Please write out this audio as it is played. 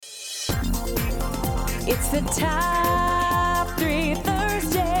It's the Top 3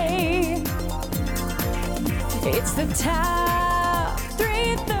 Thursday. It's the Top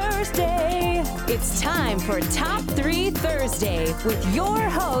 3 Thursday. It's time for Top 3 Thursday with your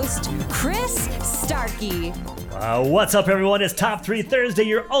host, Chris Starkey. What's up, everyone? It's Top 3 Thursday,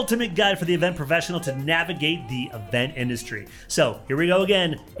 your ultimate guide for the event professional to navigate the event industry. So here we go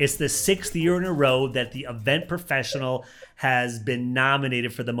again. It's the 6th year in a row that the event professional has been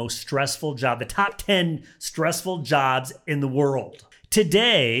nominated for the most stressful job, the top 10 stressful jobs in the world.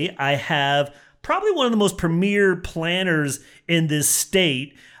 Today, I have probably one of the most premier planners in this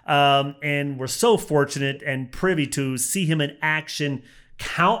state, and we're so fortunate and privy to see him in action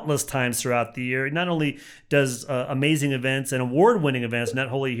countless times throughout the year. He not only does amazing events and award-winning events, not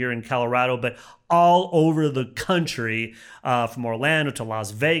only here in Colorado, but all over the country, from Orlando to Las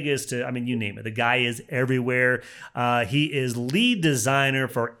Vegas to, you name it. The guy is everywhere. He is lead designer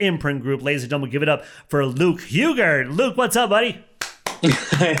for Imprint Group. Ladies and gentlemen, give it up for Luke Hugard. Luke, what's up, buddy?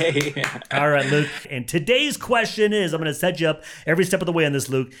 Hey. All right, Luke. And today's question is, I'm going to set you up every step of the way on this,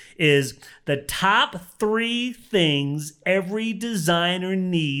 Luke, is the top 3 things every designer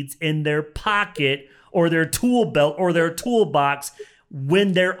needs in their pocket or their tool belt or their toolbox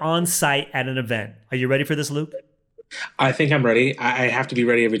when they're on site at an event. Are you ready for this, Luke? I think I'm ready. I have to be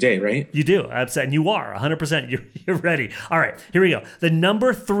ready every day, right? You do. And you are 100%. You're ready. All right, here we go. The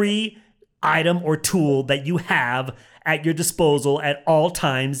number 3 item or tool that you have at your disposal at all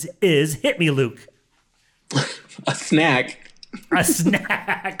times is, hit me, Luke. A snack. A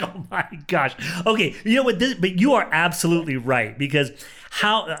snack. Oh my gosh. Okay. You know what? But you are absolutely right, because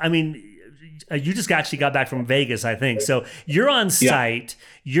you just actually got back from Vegas, I think. So you're on site,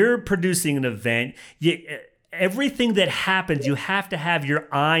 you're producing an event. Everything that happens, you have to have your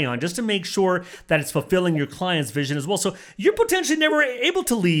eye on just to make sure that it's fulfilling your client's vision as well. So you're potentially never able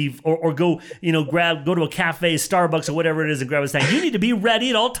to leave or go to a cafe, Starbucks, or whatever it is and grab a snack. You need to be ready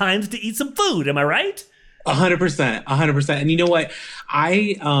at all times to eat some food. Am I right? 100%. And you know what?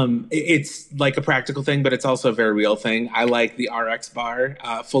 It's like a practical thing, but it's also a very real thing. I like the RX bar,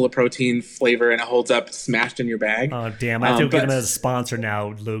 full of protein flavor, and it holds up smashed in your bag. Oh, damn. I have to get him as a sponsor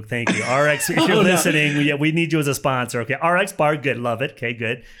now, Luke. Thank you. RX, if you're listening, we need you as a sponsor. Okay. RX bar, good. Love it. Okay,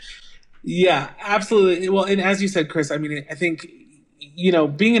 good. Yeah, absolutely. Well, and as you said, Chris, I think,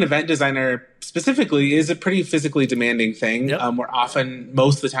 being an event designer specifically is a pretty physically demanding thing. Yep. We're often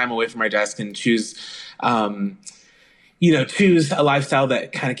most of the time away from our desk and choose a lifestyle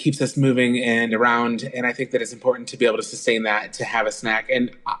that kind of keeps us moving and around. And I think that it's important to be able to sustain that, to have a snack.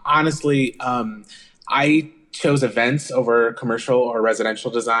 And honestly, I chose events over commercial or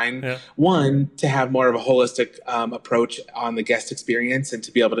residential design. Yeah. One, to have more of a holistic approach on the guest experience and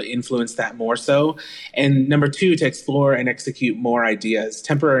to be able to influence that more so. And number 2, to explore and execute more ideas.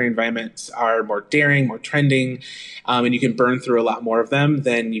 Temporary environments are more daring, more trending, and you can burn through a lot more of them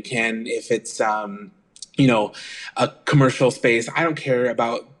than you can if it's a commercial space. I don't care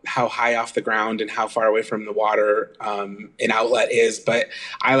about how high off the ground and how far away from the water an outlet is, but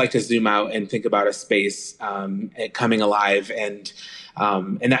I like to zoom out and think about a space coming alive, and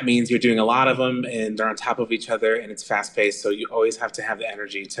that means you're doing a lot of them and they're on top of each other and it's fast paced. So you always have to have the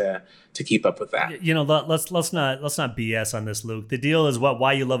energy to keep up with that. Let's not BS on this, Luke. The deal is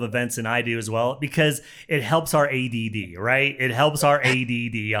why you love events, and I do as well, because it helps our ADD, right? It helps our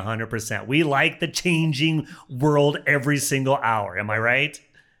ADD 100%. We like the changing world every single hour. Am I right?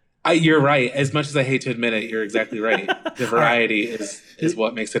 You're right. As much as I hate to admit it, you're exactly right. The variety is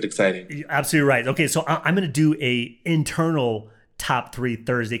what makes it exciting. You're absolutely right. Okay, so I'm going to do a internal Top 3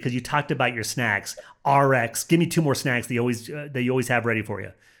 Thursday, because you talked about your snacks. RX, give me 2 more snacks that you always have ready for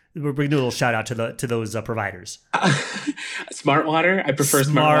you. We're going to do a little shout out to those providers. Smart water. I prefer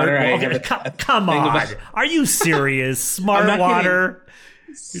smart water. Okay, come on. Are you serious? Smart water.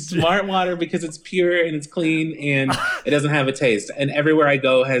 Smart water, because it's pure and it's clean and it doesn't have a taste. And everywhere I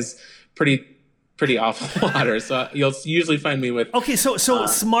go has pretty awful water. So you'll usually find me with. Okay, so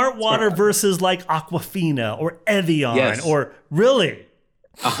smart water versus like Aquafina or Evian, yes. Or really?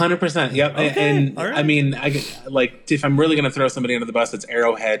 100%. Yep. Okay, and right. If I'm really going to throw somebody under the bus, it's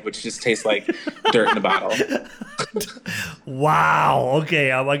Arrowhead, which just tastes like dirt in a bottle. Wow.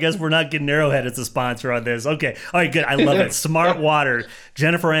 Okay. I guess we're not getting Arrowhead as a sponsor on this. Okay. All right, good. I love it. Smart water.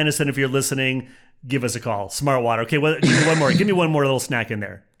 Jennifer Aniston, if you're listening, give us a call. Smart water. Okay. Well, give me one more. Give me one more little snack in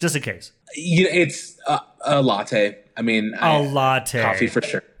there, just in case. It's a latte. A latte. Coffee for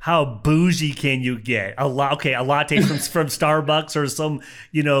sure. How bougie can you get? A latte from Starbucks or some,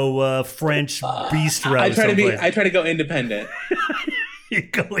 French bistro. I try to go independent. You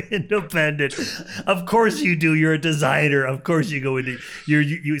go independent. Of course you do. You're a designer. Of course you go into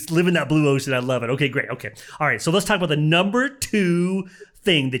you live in that blue ocean. I love it. Okay, great. Okay. All right. So let's talk about the number 2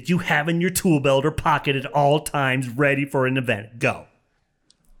 thing that you have in your tool belt or pocket at all times ready for an event. Go.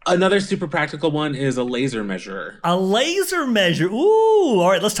 Another super practical one is a laser measurer. A laser measure. Ooh. All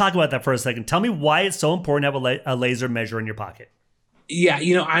right. Let's talk about that for a second. Tell me why it's so important to have a laser measure in your pocket.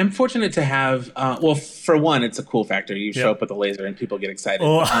 Yeah, I'm fortunate to have, well, for one, it's a cool factor. You show up with a laser and people get excited.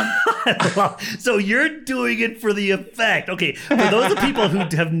 Oh. So you're doing it for the effect. Okay, for those of people who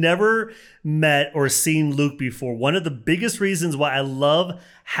have never met or seen Luke before, one of the biggest reasons why I love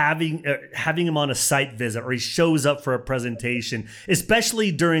having him on a site visit or he shows up for a presentation,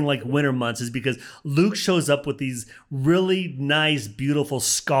 especially during like winter months, is because Luke shows up with these really nice, beautiful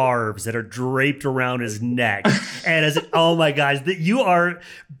scarves that are draped around his neck. And oh my gosh, you are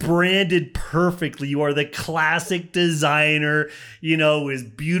branded perfectly. You are the classic designer, his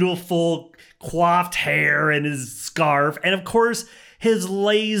beautiful coiffed hair and his scarf. And of course, his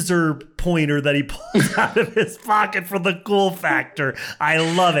laser pointer that he pulls out of his pocket for the cool factor. I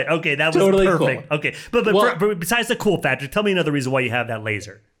love it. Okay, that was totally perfect. Cool. Okay, but besides the cool factor, tell me another reason why you have that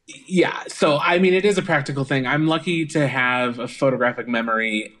laser. Yeah, so I mean, it is a practical thing. I'm lucky to have a photographic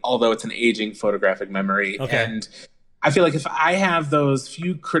memory, although it's an aging photographic memory. Okay. And I feel like if I have those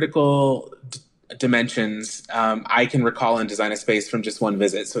few critical dimensions, I can recall and design a space from just one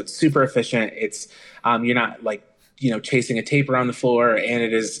visit. So it's super efficient. It's you're not like chasing a tape around the floor,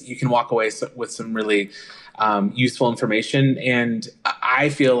 and you can walk away with some really useful information. And I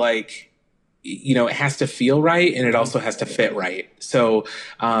feel like, it has to feel right, and it also has to fit right. So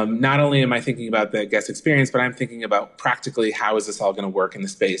not only am I thinking about the guest experience, but I'm thinking about practically how is this all going to work in the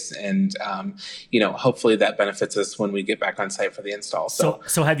space. And, hopefully that benefits us when we get back on site for the install.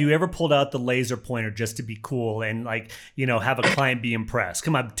 So have you ever pulled out the laser pointer just to be cool and have a client be impressed?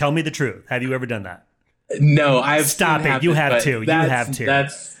 Come on, tell me the truth. Have you ever done that? No, I've Stop it. You have to. You have to.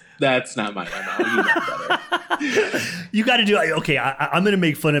 That's not my MO. You know better. You got to do. Okay, I'm going to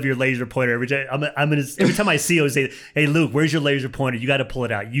make fun of your laser pointer every day. Every time I see you, I say, "Hey, Luke, where's your laser pointer? You got to pull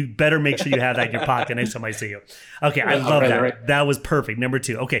it out. You better make sure you have that in your pocket next time I see you." Okay, I love that. Right. That was perfect. Number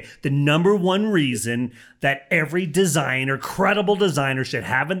 2. Okay, the number 1 reason that every designer, credible designer, should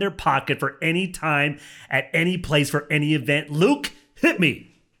have in their pocket for any time, at any place, for any event. Luke, hit me.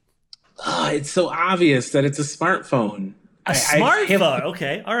 It's so obvious that it's a smartphone. A smartphone.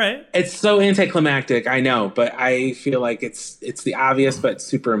 Okay. All right. It's so anticlimactic, I know, but I feel like it's the obvious but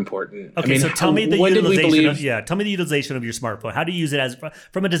super important. Okay, so tell me the utilization. Tell me the utilization of your smartphone. How do you use it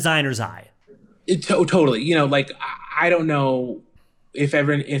from a designer's eye? Totally. I don't know if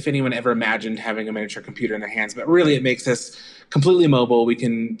anyone ever imagined having a miniature computer in their hands, but really it makes us completely mobile. We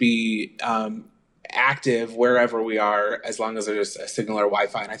can be active wherever we are as long as there's a signal or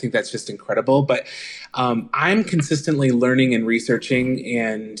Wi-Fi, and I think that's just incredible. But I'm consistently learning and researching,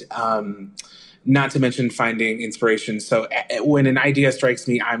 and not to mention finding inspiration. So when an idea strikes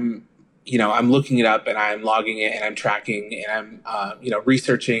me, I'm looking it up and I'm logging it and I'm tracking and I'm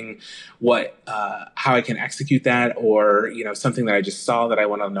researching how I can execute that, or something that I just saw that I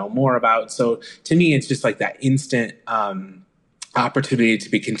want to know more about. So to me, it's just like that instant opportunity to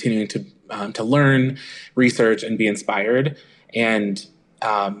be continuing to learn, research, and be inspired. And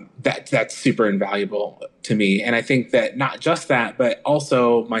that's super invaluable to me. And I think that not just that, but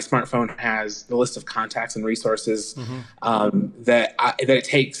also my smartphone has the list of contacts and resources that it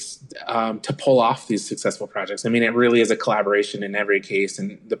takes to pull off these successful projects. I mean, it really is a collaboration in every case,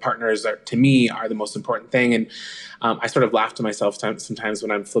 and the partners to me are the most important thing. And I sort of laugh to myself sometimes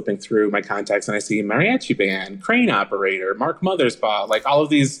when I'm flipping through my contacts and I see mariachi band, crane operator, Mark Mothersbaugh, like all of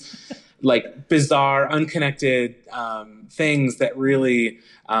these like bizarre, unconnected things that really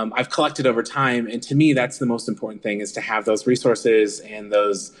I've collected over time. And to me, that's the most important thing, is to have those resources and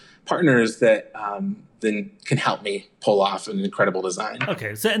those partners that then can help me pull off an incredible design.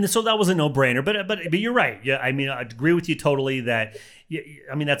 Okay, so that was a no-brainer, but you're right. Yeah, I mean, I agree with you totally that.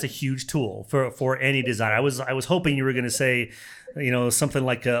 I mean, that's a huge tool for any design. I was hoping you were going to say, something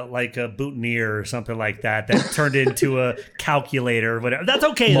like a boutonniere or something like that turned into a calculator or whatever. That's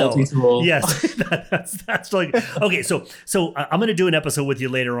okay though. Multi-tool. Yes, that's like okay. So I'm going to do an episode with you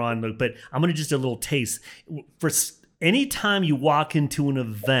later on, Luke, but I'm going to just do a little taste for any time you walk into an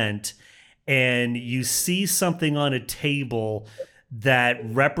event and you see something on a table that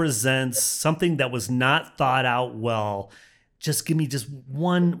represents something that was not thought out well. Just give me just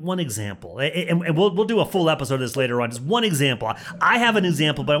one example, and we'll do a full episode of this later on. Just one example. I have an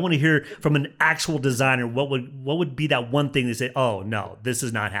example, but I want to hear from an actual designer what would be that one thing they say, oh no, this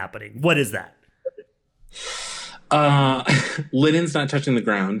is not happening. What is that? Linen's not touching the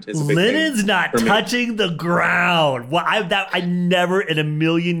ground. Is a big Linen's thing not touching the ground. Well, I never in a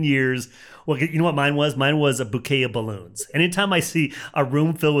million years. Well, you know what mine was? Mine was a bouquet of balloons. Anytime I see a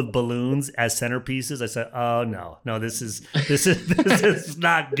room filled with balloons as centerpieces, I say, "Oh no, this is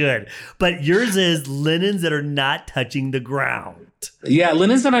not good." But yours is linens that are not touching the ground. Yeah,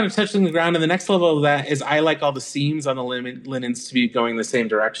 linens that are touching the ground, and the next level of that is I like all the seams on the linens to be going the same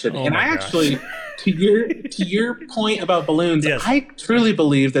direction. And I actually, to your point about balloons, yes. I truly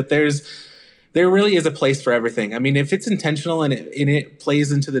believe that there really is a place for everything. I mean, if it's intentional and it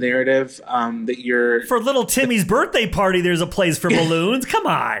plays into the narrative that you're... For little Timmy's birthday party, there's a place for balloons. Come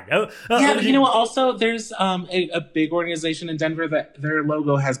on. Yeah, but you know what? Also, there's a big organization in Denver that their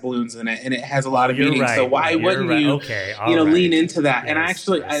logo has balloons in it, and it has a lot of meaning. Right. So why wouldn't you, lean into that? Yes,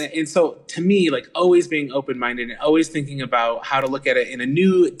 and and so to me, like always being open-minded and always thinking about how to look at it in a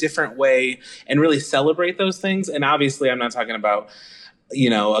new, different way and really celebrate those things. And obviously, I'm not talking about...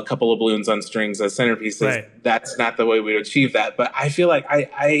 a couple of balloons on strings as centerpieces. Right. That's not the way we would achieve that. But I feel like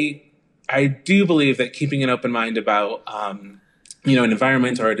I do believe that keeping an open mind about, an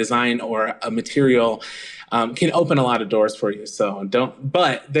environment or a design or a material can open a lot of doors for you. So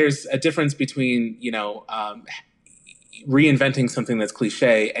but there's a difference between, reinventing something that's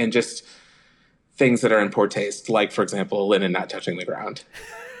cliche and just things that are in poor taste. Like, for example, linen not touching the ground.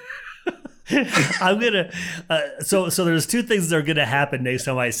 I'm gonna so there's two things that are gonna happen next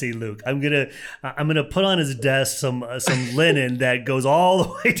time I see Luke. I'm gonna put on his desk some linen that goes all the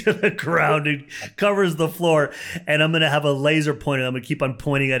way to the ground and covers the floor, and I'm gonna have a laser pointer. I'm gonna keep on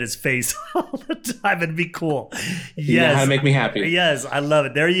pointing at his face all the time. It'd be cool. Yes, you know how to make me happy. Yes, I love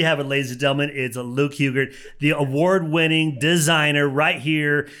it. There you have it, ladies and gentlemen. It's Luke Hugert, the award-winning designer, right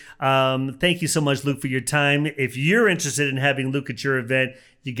here. Thank you so much, Luke, for your time. If you're interested in having Luke at your event,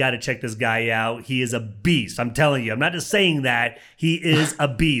 you got to check this guy out. He is a beast. I'm telling you. I'm not just saying that. He is a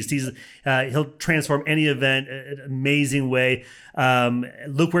beast. He'll transform any event in an amazing way.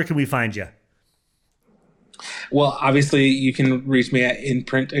 Luke, where can we find you? Well, obviously, you can reach me at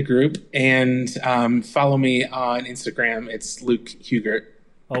Imprint a Group and follow me on Instagram. It's Luke Hugert.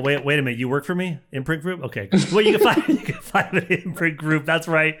 Oh, wait a minute. You work for me? Imprint Group? Okay. Well, you can find an Imprint Group. That's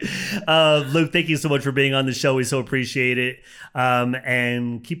right. Luke, thank you so much for being on the show. We so appreciate it.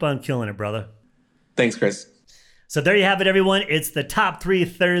 And keep on killing it, brother. Thanks, Chris. So there you have it, everyone. It's the Top 3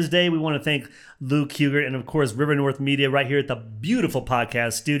 Thursday. We want to thank Luke Hugert and, of course, River North Media right here at the beautiful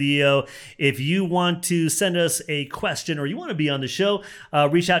podcast studio. If you want to send us a question or you want to be on the show,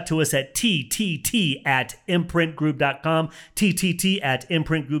 reach out to us at ttt@imprintgroup.com,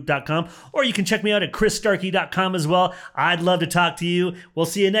 ttt@imprintgroup.com, or you can check me out at chrisstarkey.com as well. I'd love to talk to you. We'll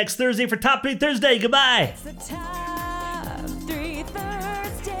see you next Thursday for Top 3 Thursday. Goodbye.